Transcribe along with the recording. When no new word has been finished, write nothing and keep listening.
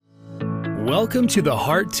Welcome to the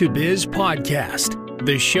Heart to Biz podcast,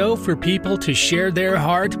 the show for people to share their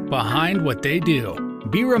heart behind what they do.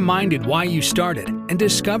 Be reminded why you started and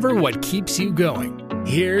discover what keeps you going.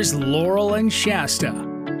 Here's Laurel and Shasta.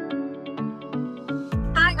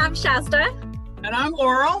 Hi, I'm Shasta. And I'm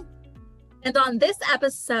Laurel. And on this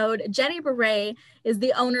episode, Jenny Beret is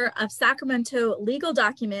the owner of Sacramento Legal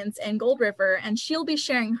Documents in Gold River, and she'll be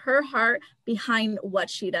sharing her heart behind what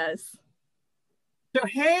she does. So,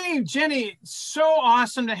 hey, Jenny, so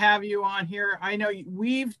awesome to have you on here. I know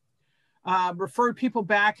we've referred people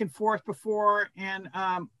back and forth before. And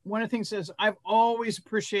one of the things is I've always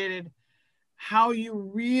appreciated how you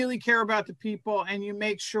really care about the people and you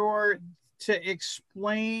make sure to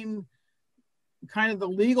explain kind of the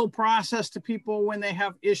legal process to people when they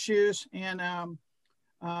have issues. And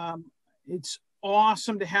it's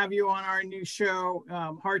awesome to have you on our new show,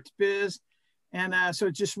 Heart to Biz. And so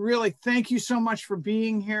just really thank you so much for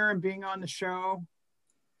being here and being on the show.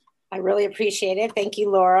 I really appreciate it. Thank you,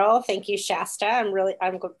 Laurel. Thank you, Shasta. I'm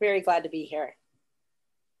very glad to be here.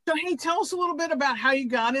 So, hey, tell us a little bit about how you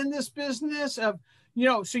got in this business of,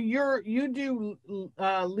 so you do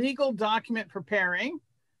legal document preparing,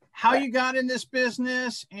 how you got in this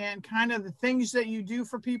business and kind of the things that you do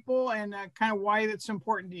for people and kind of why that's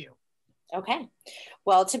important to you. Okay.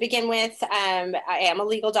 Well, to begin with, I am a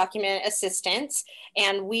legal document assistant,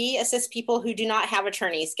 and we assist people who do not have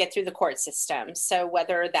attorneys get through the court system. So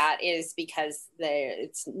whether that is because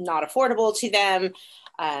it's not affordable to them,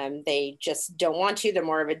 they just don't want to, they're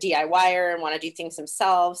more of a DIYer and want to do things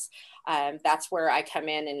themselves, that's where I come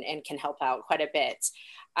in and can help out quite a bit.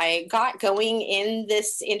 I got going in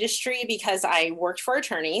this industry because I worked for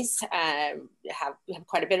attorneys, have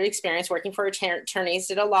quite a bit of experience working for attorneys,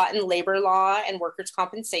 did a lot in labor law and workers'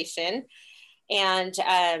 compensation. And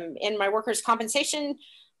in my workers' compensation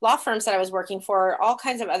law firms that I was working for, all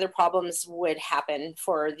kinds of other problems would happen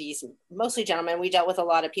for these mostly gentlemen. We dealt with a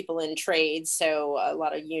lot of people in trades, so a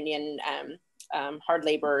lot of union hard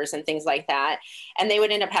laborers and things like that. And they would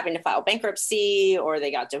end up having to file bankruptcy, or they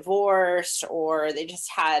got divorced, or they just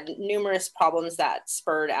had numerous problems that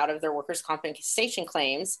spurred out of their workers' compensation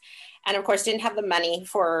claims. And of course, didn't have the money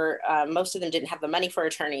for, most of them didn't have the money for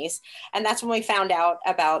attorneys. And that's when we found out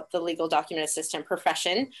about the legal document assistant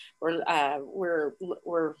profession.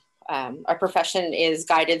 Our profession is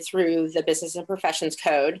guided through the Business and Professions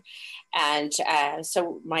Code. And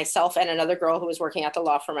so myself and another girl who was working at the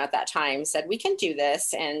law firm at that time said, we can do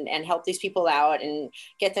this and help these people out and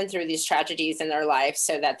get them through these tragedies in their life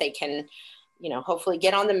so that they can, hopefully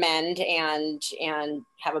get on the mend and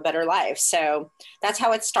have a better life. So that's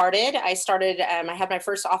how it started. I had my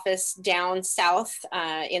first office down south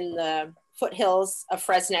in the foothills of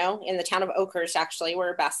Fresno, in the town of Oakhurst, actually,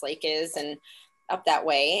 where Bass Lake is, and up that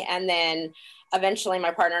way. And then eventually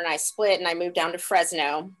my partner and I split and I moved down to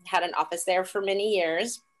Fresno, had an office there for many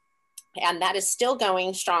years. And that is still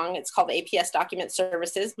going strong. It's called APS Document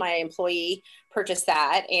Services. My employee purchased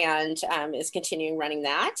that and is continuing running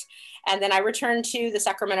that. And then I returned to the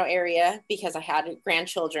Sacramento area because I had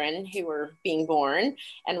grandchildren who were being born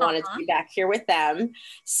and wanted to be back here with them.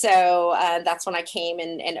 So that's when I came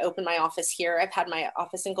and opened my office here. I've had my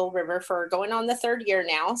office in Gold River for going on the third year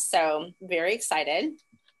now. So very excited.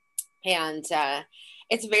 And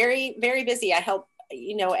it's very, very busy. I help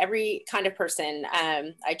every kind of person.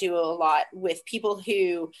 I do a lot with people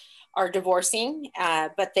who are divorcing,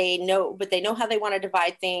 but they know how they want to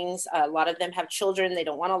divide things. A lot of them have children. They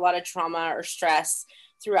don't want a lot of trauma or stress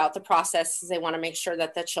throughout the process. They want to make sure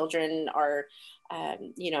that the children are,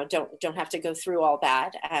 don't have to go through all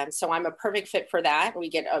that. So I'm a perfect fit for that. We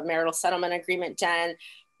get a marital settlement agreement done.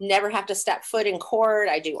 Never have to step foot in court.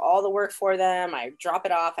 I do all the work for them. I drop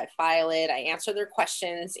it off. I file it. I answer their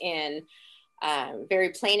questions in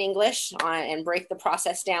very plain English and break the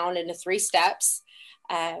process down into 3 steps.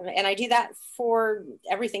 And I do that for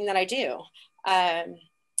everything that I do. I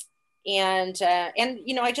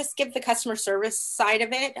just give the customer service side of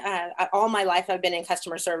it. All my life, I've been in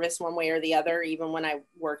customer service one way or the other, even when I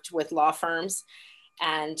worked with law firms.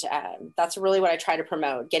 And that's really what I try to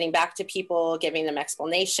promote, getting back to people, giving them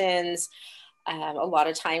explanations. A lot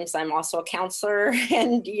of times I'm also a counselor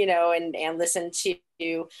and listen to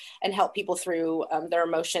and help people through their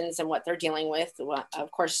emotions and what they're dealing with.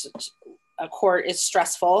 Of course, a court is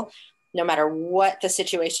stressful no matter what the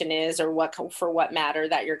situation is or for what matter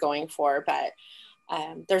that you're going for. But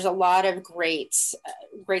there's a lot of great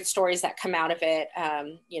stories that come out of it.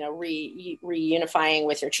 Reunifying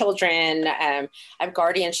with your children. I have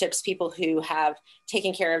guardianships, people who have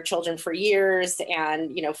taken care of children for years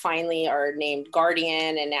and, finally are named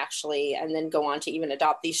guardian and then go on to even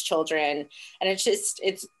adopt these children. And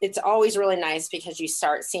it's always really nice because you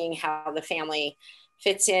start seeing how the family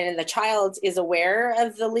fits in and the child is aware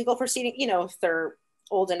of the legal proceeding, if they're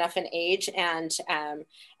old enough in age, and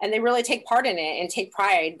they really take part in it and take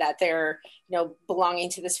pride that they're belonging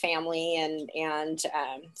to this family, and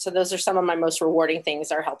so those are some of my most rewarding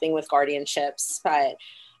things, are helping with guardianships. But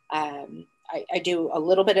I do a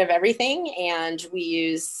little bit of everything, and we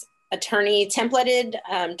use attorney templated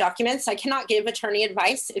documents. I cannot give attorney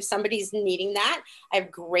advice if somebody's needing that. I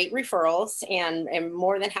have great referrals and am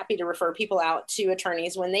more than happy to refer people out to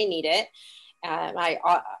attorneys when they need it. I'm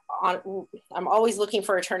always looking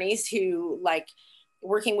for attorneys who like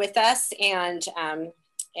working with us and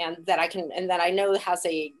that I know has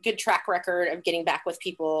a good track record of getting back with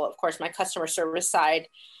people. Of course, my customer service side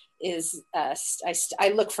is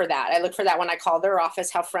I look for that. I look for that when I call their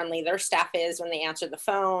office, how friendly their staff is when they answer the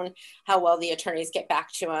phone, how well the attorneys get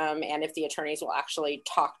back to them, and if the attorneys will actually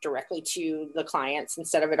talk directly to the clients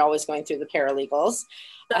instead of it always going through the paralegals.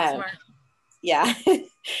 That's smart. Yeah.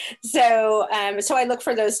 So I look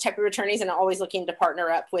for those type of attorneys, and I'm always looking to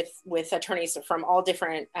partner up with attorneys from all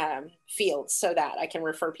different fields so that I can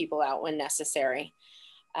refer people out when necessary.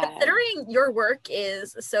 Considering your work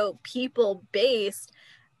is so people-based,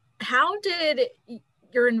 how did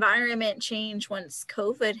your environment change once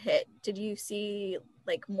COVID hit? Did you see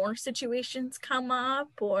like more situations come up,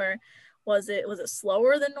 or was it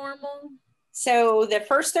slower than normal? So the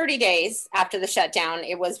first 30 days after the shutdown,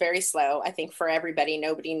 it was very slow. I think for everybody,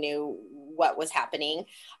 nobody knew what was happening.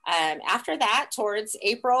 After that, towards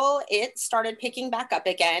April, it started picking back up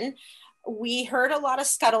again. We heard a lot of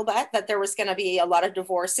scuttlebutt that there was going to be a lot of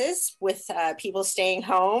divorces with people staying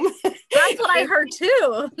home. That's what I heard too.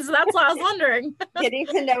 So that's what I was wondering. Getting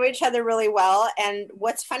to know each other really well. And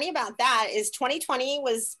what's funny about that is 2020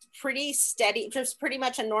 was pretty steady, just pretty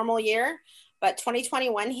much a normal year. But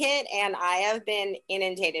 2021 hit, and I have been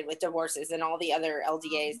inundated with divorces and all the other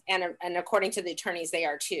LDAs. And according to the attorneys, they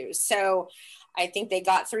are too. So I think they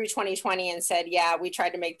got through 2020 and said, yeah, we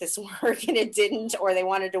tried to make this work and it didn't, or they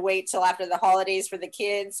wanted to wait till after the holidays for the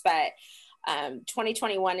kids. But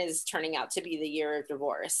 2021 is turning out to be the year of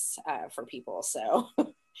divorce for people. So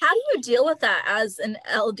how do you deal with that as an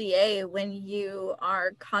LDA when you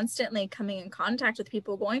are constantly coming in contact with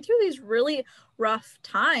people going through these really rough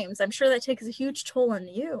times? I'm sure that takes a huge toll on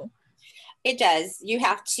you. It does. You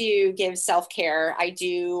have to give self-care. I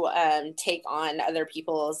do take on other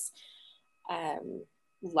people's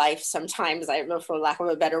life sometimes, I don't know, for lack of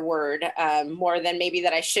a better word, more than maybe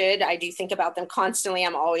that I should. I do think about them constantly.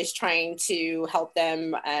 I'm always trying to help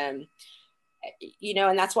them, and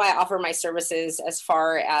that's why I offer my services as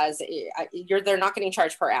far as they're not getting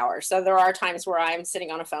charged per hour. So there are times where I'm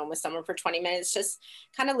sitting on a phone with someone for 20 minutes, just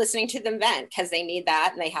kind of listening to them vent because they need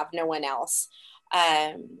that and they have no one else.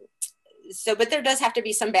 But there does have to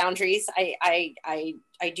be some boundaries. I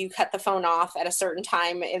do cut the phone off at a certain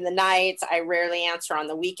time in the night. I rarely answer on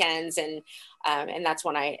the weekends, and that's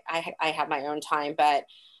when I have my own time. But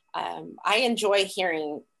I enjoy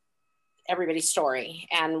hearing everybody's story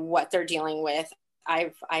and what they're dealing with.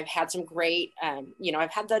 I've had some great,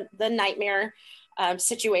 I've had the nightmare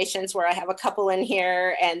situations where I have a couple in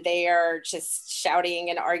here and they are just shouting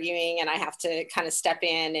and arguing, and I have to kind of step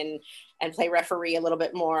in and play referee a little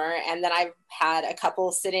bit more. And then I've had a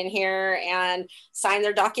couple sit in here and sign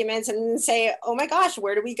their documents and say, oh my gosh,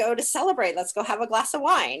 where do we go to celebrate? Let's go have a glass of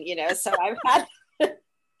wine. So I've had,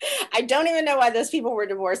 I don't even know why those people were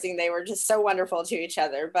divorcing. They were just so wonderful to each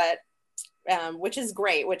other, but which is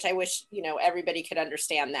great, which I wish, everybody could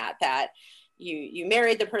understand that you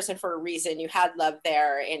married the person for a reason, you had love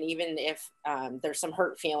there. And even if there's some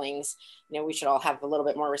hurt feelings, we should all have a little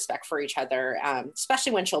bit more respect for each other,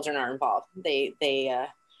 especially when children are involved. They're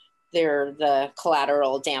the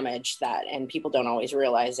collateral damage and people don't always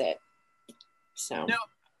realize it. So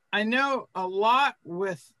I know a lot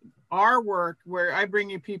with our work where I bring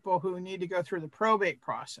you people who need to go through the probate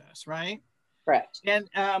process, right? Correct. And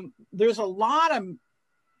there's a lot of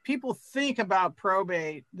people think about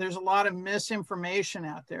probate. There's a lot of misinformation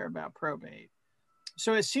out there about probate.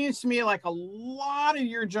 So it seems to me like a lot of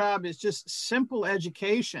your job is just simple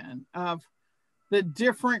education of the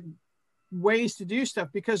different ways to do stuff,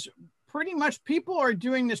 because pretty much people are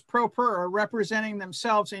doing this pro per or representing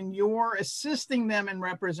themselves, and you're assisting them in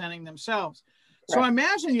representing themselves. Right. So I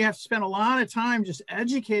imagine you have to spend a lot of time just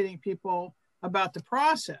educating people about the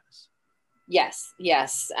process. Yes,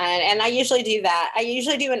 yes. And I usually do that. I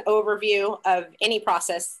usually do an overview of any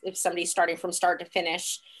process. If somebody's starting from start to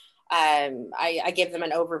finish, I give them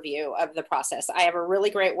an overview of the process. I have a really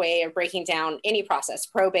great way of breaking down any process,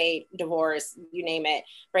 probate, divorce, you name it,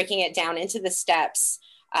 breaking it down into the steps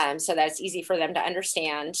so that it's easy for them to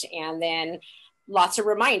understand. And then lots of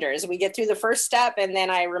reminders. We get through the first step and then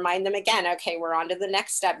I remind them again, okay, we're on to the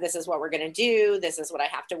next step. This is what we're going to do. This is what I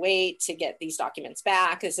have to wait to get these documents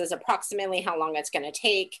back. This is approximately how long it's going to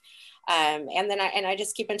take. And then I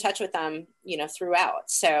just keep in touch with them, you know, throughout.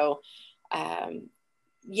 So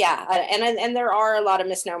yeah. And there are a lot of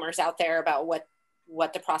misnomers out there about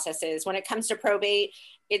what the process is. When it comes to probate,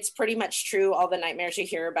 it's pretty much true. All the nightmares you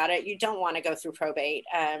hear about it, you don't want to go through probate.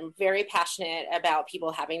 I'm very passionate about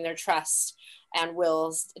people having their trust and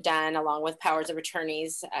wills done along with powers of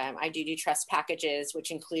attorneys. I do trust packages, which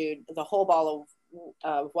include the whole ball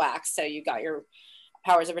of wax. So you got your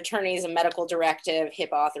powers of attorneys, a medical directive,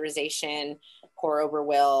 HIPAA authorization, pour over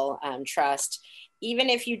will, trust. Even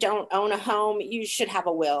if you don't own a home, you should have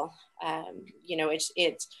a will. You know,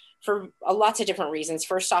 it's for lots of different reasons.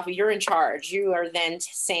 First off, you're in charge. You are then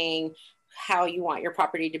saying how you want your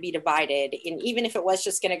property to be divided. And even if it was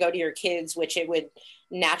just going to go to your kids, which it would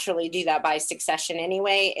naturally do that by succession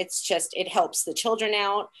anyway, it's just, it helps the children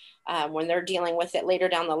out when they're dealing with it later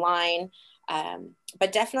down the line.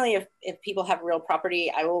 But definitely if people have real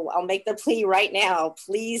property, I'll make the plea right now.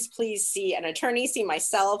 Please see an attorney, see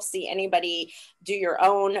myself, see anybody, do your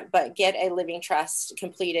own, but get a living trust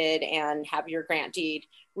completed and have your grant deed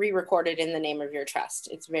re-recorded in the name of your trust.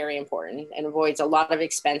 It's very important and avoids a lot of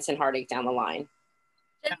expense and heartache down the line.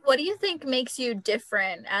 What do you think makes you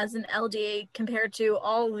different as an LDA compared to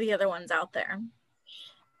all the other ones out there?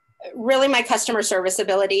 Really, my customer service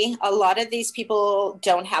ability. A lot of these people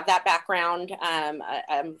don't have that background.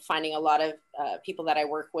 I'm finding a lot of people that I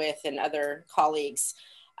work with and other colleagues.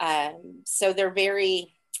 So they're very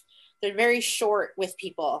short with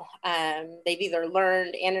people. They've either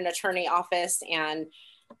learned in an attorney office and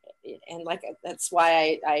like, that's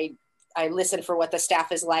why I listen for what the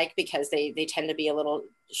staff is like, because they tend to be a little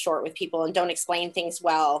short with people and don't explain things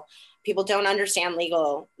well. People don't understand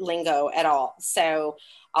legal lingo at all. So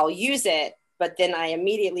I'll use it, but then I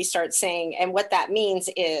immediately start saying, and what that means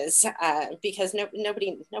is, because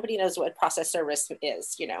nobody knows what process service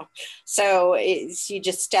is, you know? So you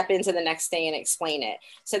just step into the next thing and explain it.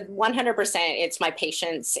 So 100%, it's my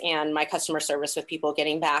patience and my customer service with people,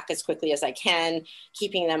 getting back as quickly as I can,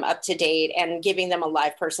 keeping them up to date and giving them a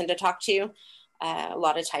live person to talk to. A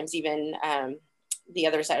lot of times even, the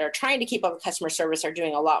others that are trying to keep up with customer service are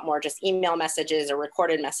doing a lot more just email messages or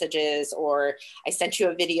recorded messages, or I sent you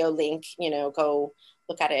a video link, you know, go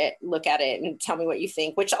look at it and tell me what you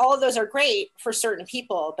think, which all of those are great for certain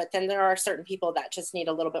people, but then there are certain people that just need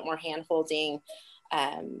a little bit more hand holding.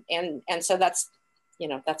 And so that's, you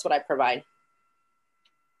know, that's what I provide.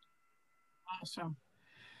 Awesome.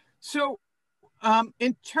 So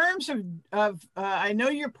in terms of I know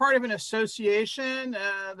you're part of an association,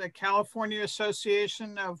 the California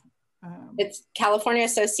Association of... It's California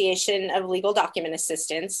Association of Legal Document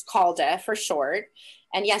Assistants, CALDA for short.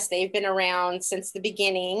 And yes, they've been around since the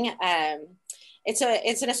beginning. It's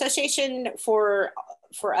an association for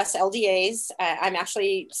us LDAs. I'm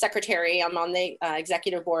actually secretary. I'm on the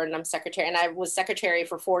executive board and I'm secretary. And I was secretary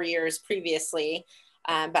for 4 years previously,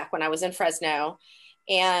 back when I was in Fresno.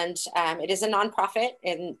 And it is a nonprofit,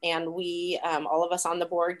 and we, all of us on the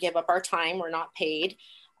board, give up our time. We're not paid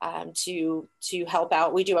to help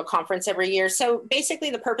out. We do a conference every year. So basically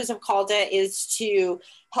the purpose of CALDA is to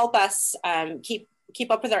help us keep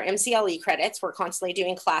up with our MCLE credits. We're constantly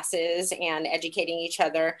doing classes and educating each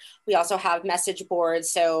other. We also have message boards.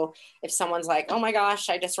 So if someone's like, oh my gosh,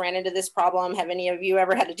 I just ran into this problem. Have any of you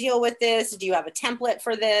ever had to deal with this? Do you have a template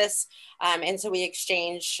for this? And so we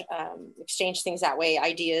exchange things that way,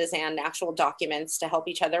 ideas and actual documents to help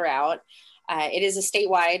each other out. It is a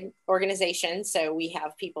statewide organization. So we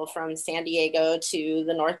have people from San Diego to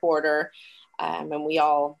the North Border, and we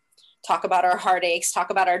all talk about our heartaches, talk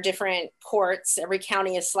about our different courts. Every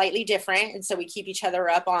county is slightly different. And so we keep each other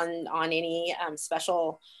up on any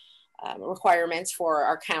special requirements for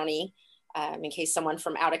our county in case someone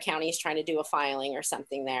from out of county is trying to do a filing or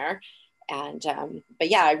something there. And, but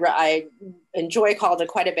yeah, I enjoy CALDA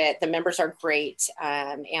quite a bit. The members are great.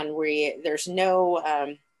 And there's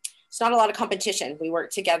not a lot of competition. We work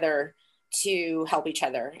together to help each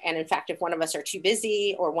other. And in fact, if one of us are too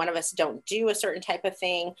busy or one of us don't do a certain type of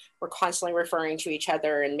thing, we're constantly referring to each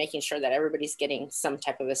other and making sure that everybody's getting some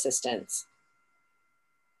type of assistance.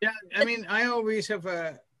 Yeah, I mean, I always have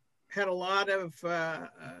had a lot of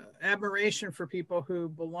admiration for people who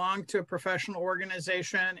belong to a professional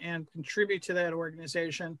organization and contribute to that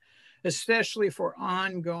organization, especially for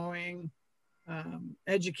ongoing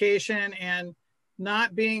education and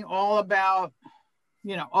not being all about,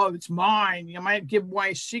 oh, it's mine. You might give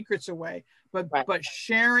my secrets away, but Right. but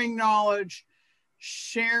sharing knowledge,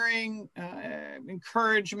 sharing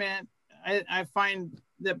encouragement. I find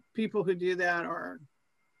that people who do that are,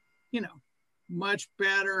 much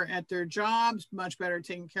better at their jobs, much better at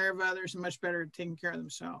taking care of others, and much better at taking care of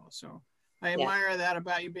themselves. So I admire that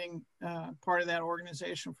about you being part of that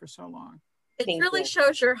organization for so long. It really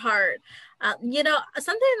shows your heart. Something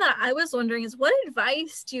that I was wondering is, what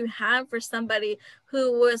advice do you have for somebody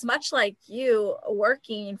who was much like you,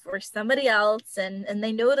 working for somebody else, and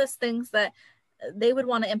they notice things that they would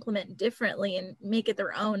want to implement differently and make it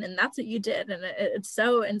their own, and that's what you did, and it's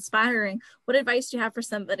so inspiring. What advice do you have for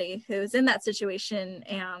somebody who's in that situation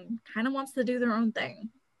and kind of wants to do their own thing?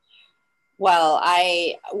 Well,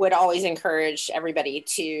 I would always encourage everybody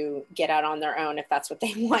to get out on their own if that's what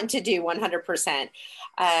they want to do, 100%.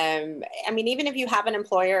 Even if you have an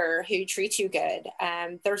employer who treats you good,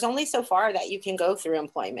 there's only so far that you can go through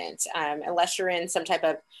employment, unless you're in some type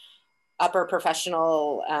of upper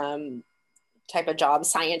professional type of job,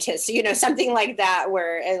 scientist, something like that,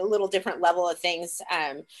 where a little different level of things,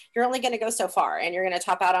 you're only going to go so far, and you're going to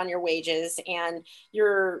top out on your wages, and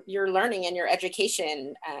your learning and your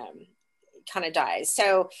education kind of dies.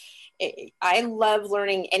 So I love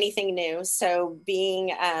learning anything new. So being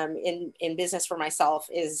in business for myself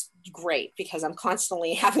is great, because I'm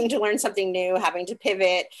constantly having to learn something new, having to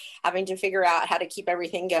pivot, having to figure out how to keep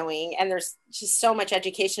everything going. And there's just so much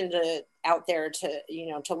education out there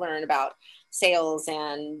to learn about sales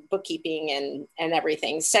and bookkeeping and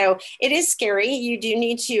everything. So it is scary. You do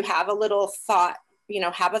need to have a little thought,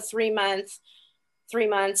 have a 3 month,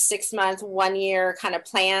 6 month, 1 year kind of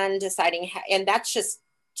plan, deciding how, and that's just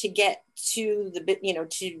to get to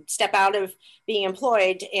to step out of being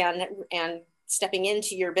employed and stepping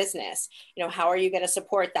into your business. How are you going to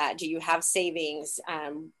support that? Do you have savings?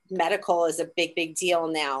 Medical is a big deal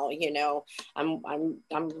now. I'm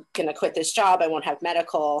going to quit this job. I won't have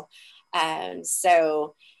medical.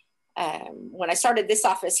 When I started this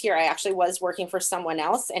office here, I actually was working for someone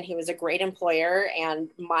else, and he was a great employer. And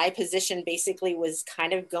my position basically was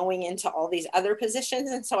kind of going into all these other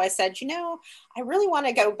positions. And so I said, I really want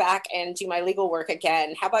to go back and do my legal work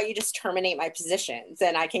again. How about you just terminate my positions,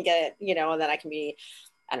 and I can get, and then I can be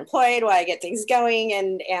unemployed while I get things going.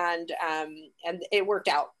 And it worked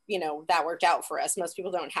out, that worked out for us. Most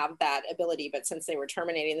people don't have that ability, but since they were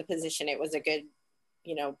terminating the position, it was a good,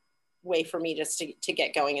 way for me just to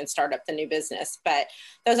get going and start up the new business. But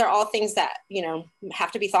those are all things that,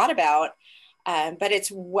 have to be thought about. But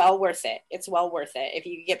it's well worth it. It's well worth it. If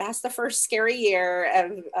you get past the first scary year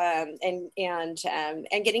of, and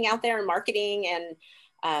getting out there and marketing and,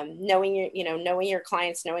 knowing your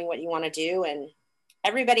clients, knowing what you want to do. And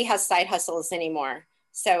everybody has side hustles anymore.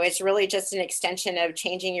 So it's really just an extension of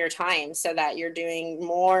changing your time so that you're doing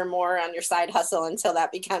more and more on your side hustle until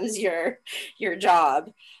that becomes your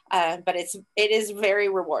job. But it is very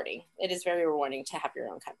rewarding. It is very rewarding to have your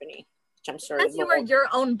own company. I'm sure. As you are your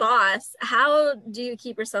own boss, how do you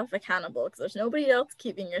keep yourself accountable? Because there's nobody else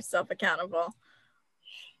keeping yourself accountable.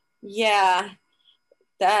 Yeah.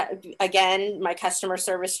 That, again, my customer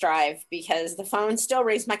service drive, because the phone still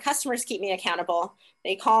rings. My customers keep me accountable.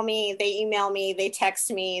 They call me, they email me, they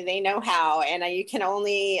text me, they know how, and you can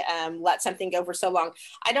only let something go for so long.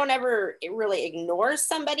 I don't ever really ignore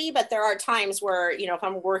somebody, but there are times where, if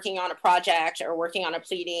I'm working on a project or working on a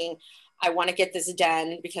pleading, I want to get this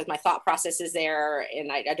done because my thought process is there,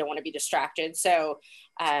 and I don't want to be distracted. So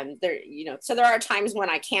there are times when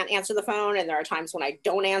I can't answer the phone, and there are times when I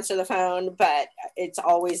don't answer the phone, but it's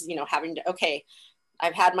always, having to, okay,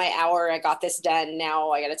 I've had my hour, I got this done. Now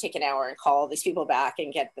I got to take an hour and call these people back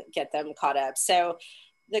and get them caught up. So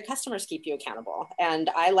the customers keep you accountable. And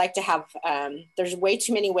I like to have, there's way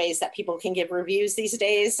too many ways that people can give reviews these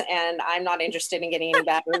days. And I'm not interested in getting any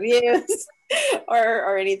bad reviews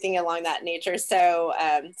or anything along that nature. So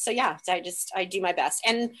yeah, I do my best.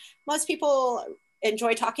 And most people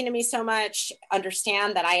enjoy talking to me so much,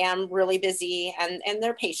 understand that I am really busy, and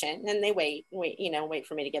they're patient, and they wait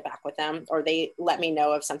for me to get back with them, or they let me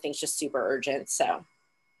know if something's just super urgent. So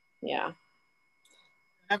yeah.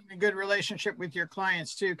 Having a good relationship with your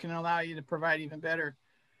clients too can allow you to provide even better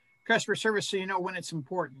customer service, so you know when it's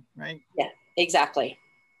important, right? Yeah, exactly.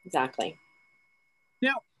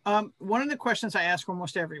 Now, one of the questions I ask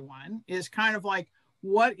almost everyone is kind of like,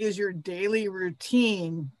 what is your daily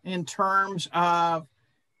routine in terms of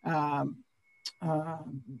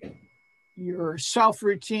your self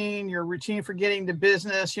routine, your routine for getting to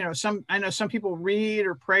business. I know some people read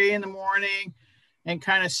or pray in the morning and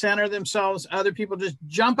kind of center themselves. Other people just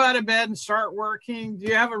jump out of bed and start working. Do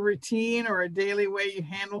you have a routine or a daily way you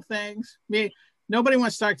handle things? Nobody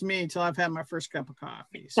wants to talk to me until I've had my first cup of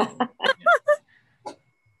coffee. So,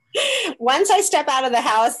 Once I step out of the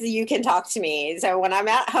house, you can talk to me. So when I'm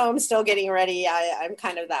at home still getting ready, I'm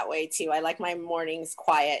kind of that way too. I like my mornings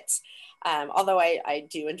quiet. Although I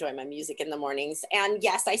do enjoy my music in the mornings. And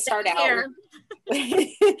yes, I start out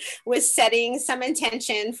with setting some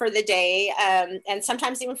intention for the day, and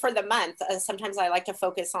sometimes even for the month. Sometimes I like to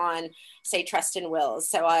focus on, say, trust and wills.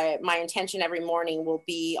 So my intention every morning will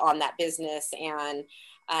be on that business and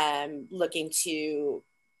looking to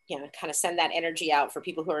kind of send that energy out for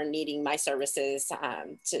people who are needing my services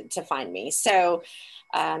to find me. So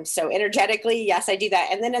energetically, yes, I do that.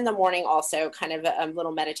 And then in the morning also kind of a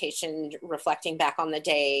little meditation, reflecting back on the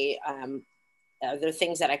day. Are there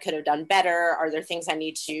things that I could have done better? Are there things I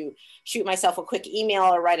need to shoot myself a quick email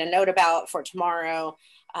or write a note about for tomorrow?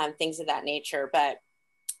 Things of that nature. But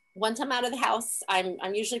once I'm out of the house,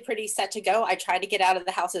 I'm usually pretty set to go. I try to get out of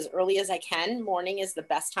the house as early as I can. Morning is the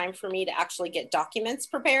best time for me to actually get documents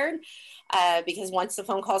prepared, because once the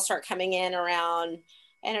phone calls start coming in around,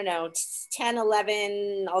 I don't know, 10,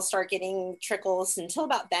 11, I'll start getting trickles. Until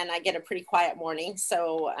about then, I get a pretty quiet morning.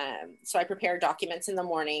 So I prepare documents in the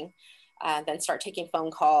morning, then start taking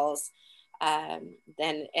phone calls. Then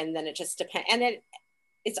it just depends. And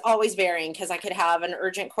it's always varying, because I could have an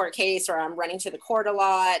urgent court case, or I'm running to the court a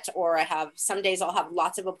lot, or some days I'll have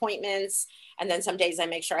lots of appointments. And then some days I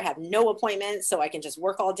make sure I have no appointments so I can just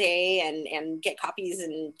work all day and get copies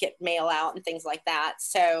and get mail out and things like that.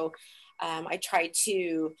 So I try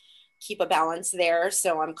to keep a balance there.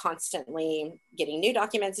 So I'm constantly getting new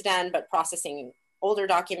documents done, but processing older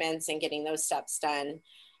documents and getting those steps done.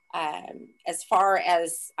 As far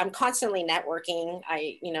as I'm constantly networking,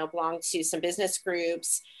 I belong to some business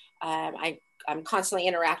groups. I'm constantly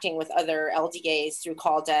interacting with other LDAs through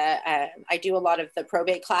CALDA. I do a lot of the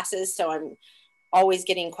probate classes, so I'm always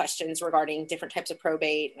getting questions regarding different types of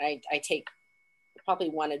probate. I take probably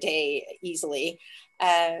one a day easily.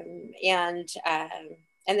 And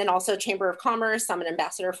then also Chamber of Commerce. I'm an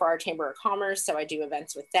ambassador for our Chamber of Commerce, so I do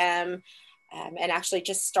events with them. And actually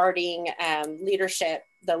just starting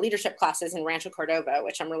the leadership classes in Rancho Cordova,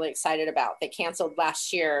 which I'm really excited about. They canceled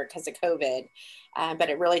last year because of COVID, but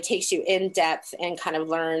it really takes you in depth and kind of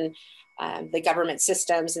learn the government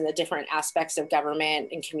systems and the different aspects of government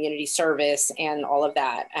and community service and all of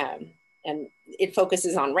that. And it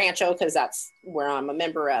focuses on Rancho because that's where I'm a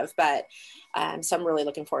member of, but so I'm really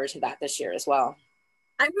looking forward to that this year as well.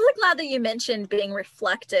 I'm really glad that you mentioned being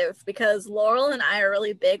reflective, because Laurel and I are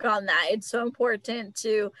really big on that. It's so important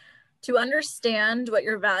to understand what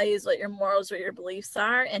your values, what your morals, what your beliefs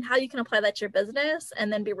are, and how you can apply that to your business,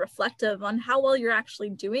 and then be reflective on how well you're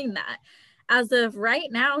actually doing that. As of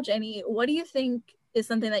right now, Jenny, what do you think is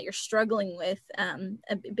something that you're struggling with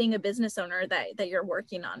being a business owner that you're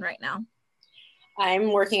working on right now?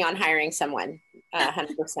 I'm working on hiring someone,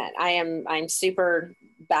 100%. I'm super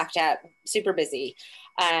backed up, super busy.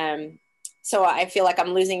 So I feel like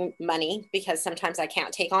I'm losing money because sometimes I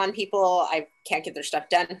can't take on people. I can't get their stuff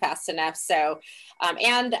done fast enough. So,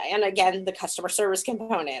 and again, the customer service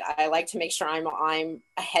component, I like to make sure I'm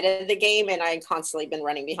ahead of the game, and I constantly been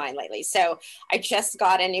running behind lately. So I just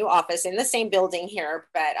got a new office in the same building here,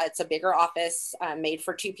 but it's a bigger office made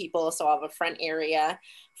for 2 people. So I'll have a front area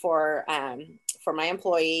for my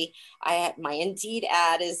employee. My Indeed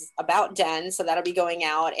ad is about done, so that'll be going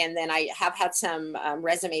out. And then I have had some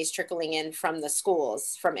resumes trickling in from the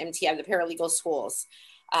schools, from MTI, the paralegal schools.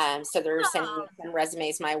 So they're sending some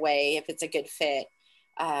resumes my way if it's a good fit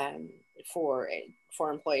for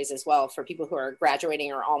employees as well, for people who are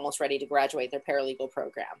graduating or almost ready to graduate their paralegal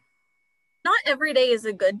program. Not every day is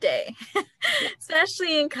a good day,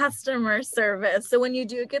 especially in customer service. So when you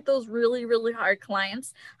do get those really, really hard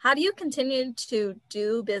clients, how do you continue to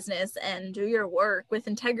do business and do your work with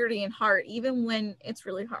integrity and heart, even when it's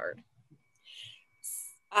really hard?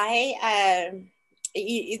 That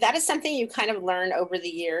is something you kind of learn over the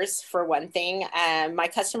years, for one thing. My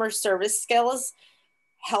customer service skills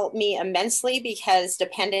help me immensely, because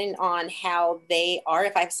depending on how they are,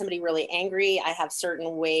 if I have somebody really angry, I have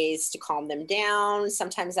certain ways to calm them down.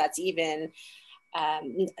 Sometimes that's even,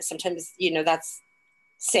 sometimes, that's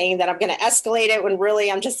saying that I'm going to escalate it when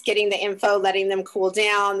really I'm just getting the info, letting them cool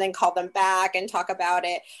down, then call them back and talk about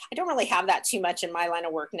it. I don't really have that too much in my line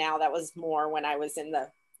of work now. That was more when I was in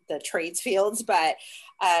the trades fields, but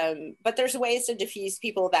there's ways to diffuse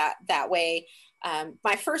people that way.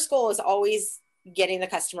 My first goal is always getting the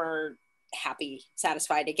customer happy,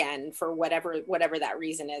 satisfied again, for whatever that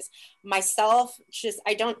reason is. Myself, just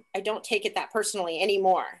I don't take it that personally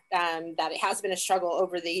anymore. That it has been a struggle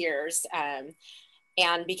over the years.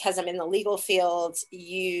 And because I'm in the legal field,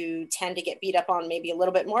 you tend to get beat up on maybe a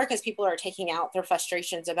little bit more because people are taking out their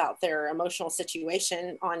frustrations about their emotional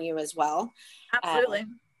situation on you as well. Absolutely.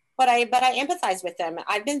 But I empathize with them.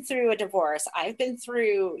 I've been through a divorce. I've been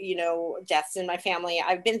through, deaths in my family.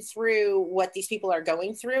 I've been through what these people are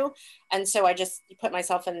going through. And so I just put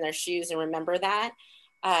myself in their shoes and remember that.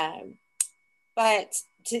 But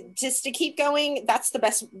to keep going, that's the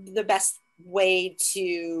best way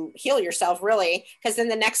to heal yourself, really, because then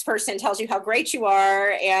the next person tells you how great you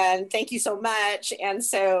are and thank you so much. And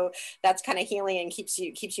so that's kind of healing and keeps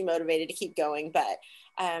you motivated to keep going. But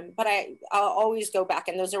I'll always go back,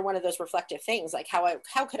 and those are one of those reflective things, like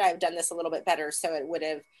how could I have done this a little bit better so it would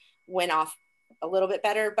have went off a little bit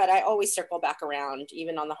better. But I always circle back around,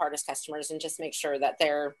 even on the hardest customers, and just make sure that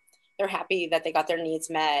they're happy, that they got their needs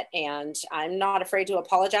met. And I'm not afraid to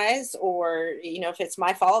apologize, or if it's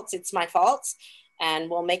my fault, it's my fault, and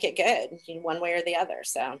we'll make it good one way or the other.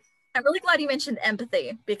 So I'm really glad you mentioned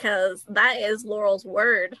empathy, because that is Laurel's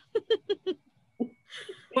word.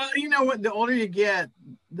 Well, you know what? The older you get,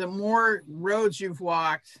 the more roads you've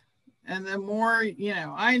walked, and the more,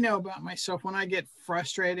 I know about myself. When I get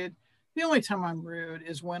frustrated, the only time I'm rude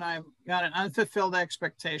is when I've got an unfulfilled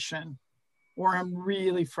expectation or I'm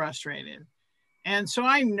really frustrated. And so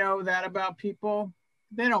I know that about people.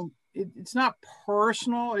 It's not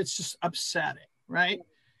personal, it's just upsetting, right?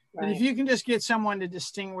 But if you can just get someone to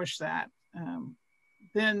distinguish that,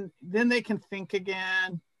 then they can think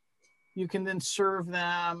again. You can then serve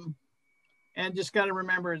them, and just got to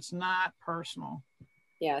remember it's not personal.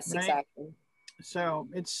 Yes, right? Exactly. So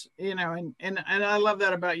it's, and I love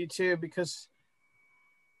that about you too, because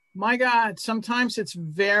my God, sometimes it's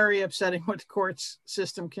very upsetting what the courts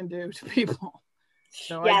system can do to people.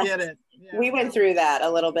 So yes. I get it. Yeah. We went through that a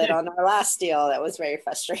little bit on our last deal. That was very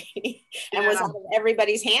frustrating and was out of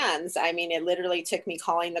everybody's hands. I mean, it literally took me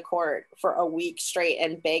calling the court for a week straight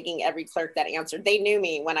and begging every clerk that answered. They knew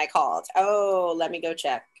me when I called. Oh, let me go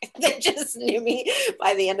check. They just knew me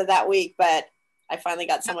by the end of that week, but I finally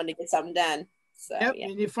got someone to get something done. So, yep. Yeah.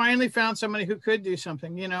 And you finally found somebody who could do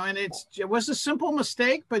something, and it was a simple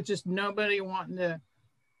mistake, but just nobody wanting to,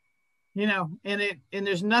 and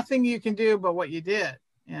there's nothing you can do but what you did.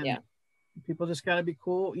 And people just got to be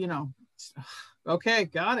cool, okay,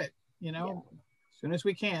 got it, as soon as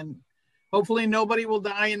we can. Hopefully nobody will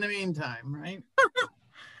die in the meantime, right?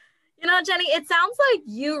 Jenny, it sounds like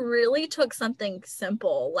you really took something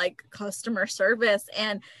simple like customer service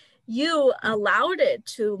and you allowed it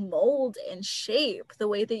to mold and shape the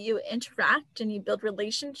way that you interact and you build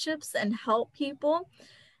relationships and help people.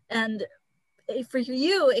 And for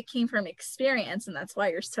you, it came from experience, and that's why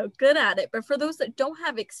you're so good at it. But for those that don't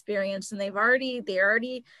have experience and they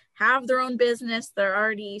already have their own business, they're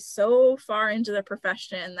already so far into their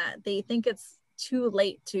profession that they think it's too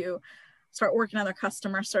late to start working on their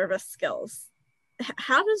customer service skills.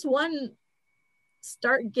 How does one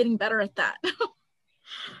start getting better at that?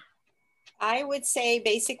 I would say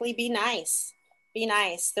basically be nice. Be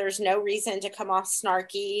nice. There's no reason to come off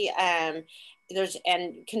snarky. And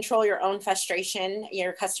control your own frustration.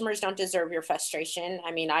 Your customers don't deserve your frustration.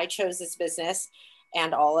 I mean, I chose this business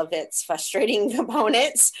and all of its frustrating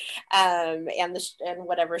components, and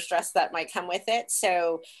whatever stress that might come with it.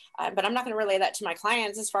 So, but I'm not going to relay that to my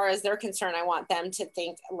clients. As far as they're concerned, I want them to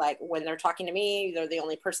think like when they're talking to me, they're the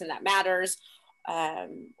only person that matters,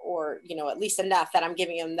 or at least enough that I'm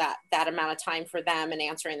giving them that amount of time for them and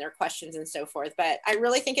answering their questions and so forth. But I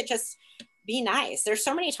really think it just be nice. There's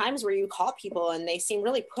so many times where you call people and they seem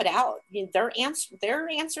really put out. They're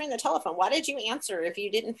answering the telephone. Why did you answer if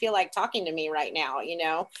you didn't feel like talking to me right now?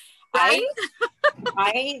 Right?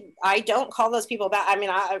 I don't call those people back. I mean,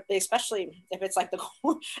 especially if it's like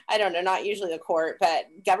I don't know, not usually the court, but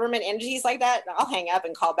government entities like that, I'll hang up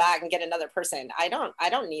and call back and get another person. I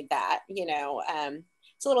don't need that.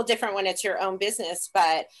 It's a little different when it's your own business,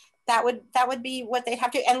 but that would be what they'd have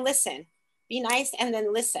to. And listen. Be nice and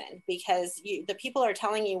then listen, because the people are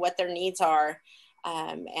telling you what their needs are.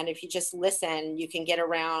 And if you just listen, you can get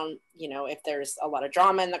around, if there's a lot of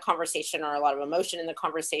drama in the conversation or a lot of emotion in the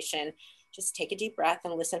conversation, just take a deep breath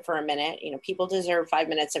and listen for a minute. People deserve 5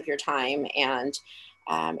 minutes of your time, and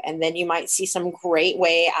then you might see some great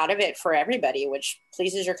way out of it for everybody, which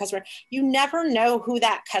pleases your customer. You never know who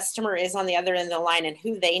that customer is on the other end of the line and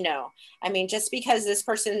who they know. I mean, just because this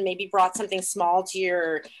person maybe brought something small to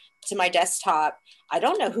your to my desktop, I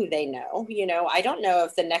don't know who they know. I don't know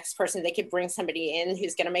if the next person, they could bring somebody in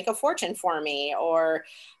who's going to make a fortune for me, or,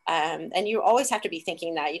 and you always have to be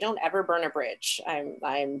thinking that you don't ever burn a bridge.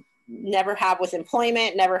 I'm never have with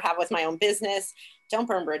employment, never have with my own business. Don't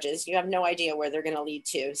burn bridges. You have no idea where they're going to lead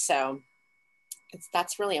to. So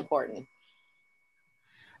that's really important.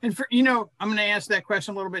 And I'm going to ask that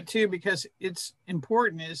question a little bit too, because it's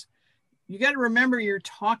important. Is you got to remember you're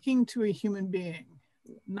talking to a human being,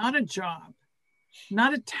 not a job,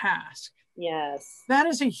 not a task. Yes. That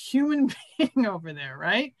is a human being over there,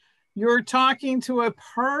 right? You're talking to a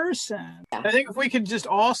person. Yeah. I think if we could just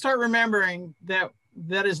all start remembering that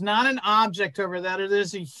is not an object over that, it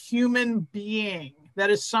is a human being. That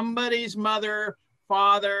is somebody's mother,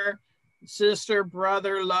 father, sister,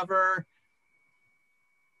 brother, lover,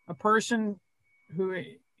 a person who,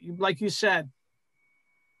 like you said,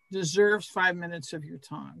 deserves 5 minutes of your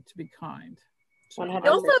time, to be kind. So, it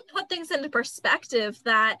also put things into perspective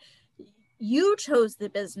that you chose the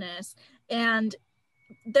business, and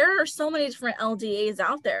there are so many different LDAs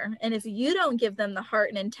out there. And if you don't give them the heart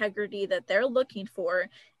and integrity that they're looking for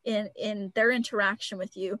in their interaction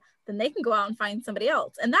with you, then they can go out and find somebody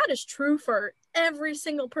else. And that is true for every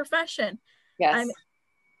single profession. Yes.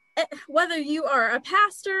 Whether you are a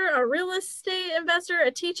pastor, a real estate investor,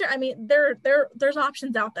 a teacher, there's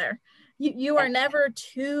options out there. You are never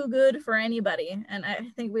too good for anybody. And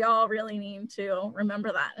I think we all really need to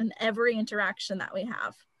remember that in every interaction that we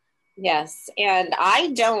have. Yes. And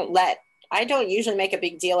I don't usually make a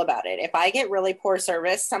big deal about it. If I get really poor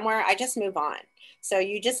service somewhere, I just move on. So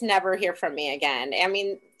you just never hear from me again. I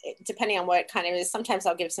mean, depending on what kind of is, sometimes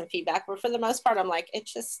I'll give some feedback, but for the most part, I'm like,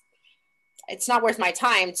 it's not worth my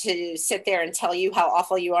time to sit there and tell you how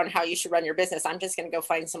awful you are and how you should run your business. I'm just going to go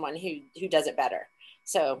find someone who does it better.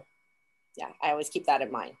 So yeah, I always keep that in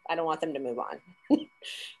mind. I don't want them to move on.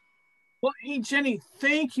 Well, hey, Jenny,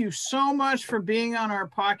 thank you so much for being on our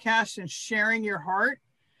podcast and sharing your heart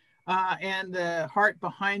and the heart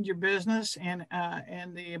behind your business and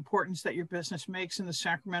the importance that your business makes in the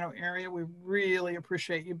Sacramento area. We really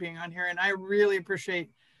appreciate you being on here. And I really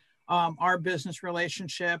appreciate our business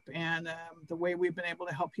relationship and the way we've been able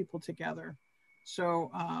to help people together.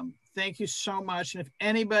 So thank you so much. And if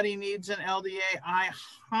anybody needs an LDA, I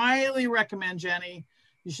highly recommend Jenny.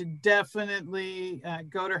 You should definitely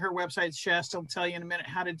go to her website. Shasta will tell you in a minute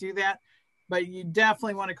how to do that. But you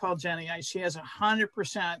definitely want to call Jenny. She has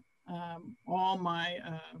 100% all my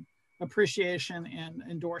appreciation and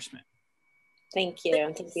endorsement. Thank you.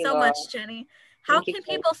 Thank you so much, Jenny. How can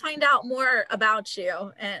people find out more about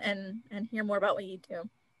you and hear more about what you do?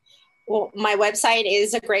 Well, my website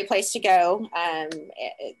is a great place to go.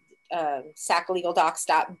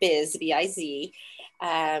 saclegaldocs.biz, B-I-Z.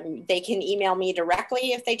 They can email me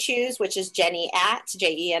directly if they choose, which is Jenny at,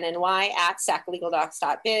 Jenny at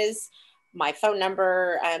saclegaldocs.biz. My phone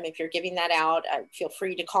number, if you're giving that out, feel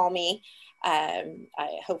free to call me. I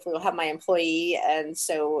hopefully will have my employee and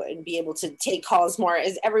be able to take calls more.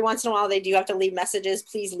 Every once in a while they do have to leave messages.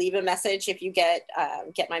 Please leave a message. If you get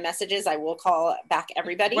my messages, I will call back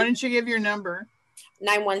everybody. Why don't you give your number?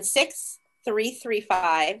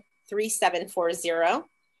 916-335-3740.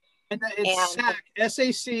 And it's SAC,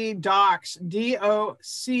 S-A-C Docs,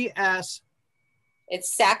 D-O-C-S.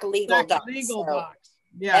 It's SAC Legal Docs. Legal Docs.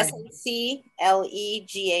 Yeah.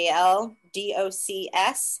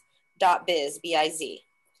 SACLEGALDOCS.biz, B-I-Z.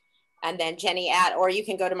 And then Jenny at, or you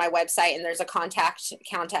can go to my website and there's a contact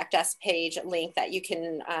us page link that you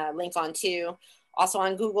can link on to. Also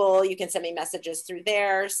on Google, you can send me messages through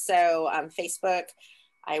there. So Facebook,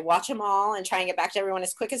 I watch them all and try and get back to everyone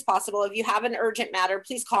as quick as possible. If you have an urgent matter,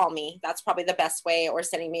 please call me. That's probably the best way, or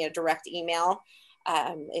sending me a direct email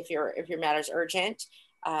if your matter's urgent.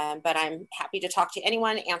 But I'm happy to talk to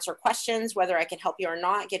anyone, answer questions, whether I can help you or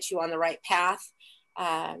not, get you on the right path.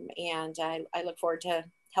 And I look forward to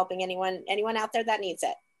helping anyone out there that needs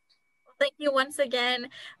it. Thank you once again,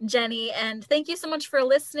 Jenny, and thank you so much for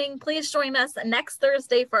listening. Please join us next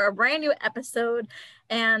Thursday for a brand new episode,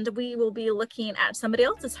 and we will be looking at somebody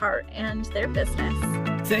else's heart and their business.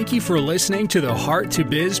 Thank you for listening to the Heart to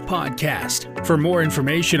Biz podcast. For more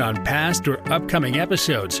information on past or upcoming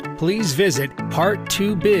episodes, please visit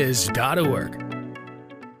heart2biz.org.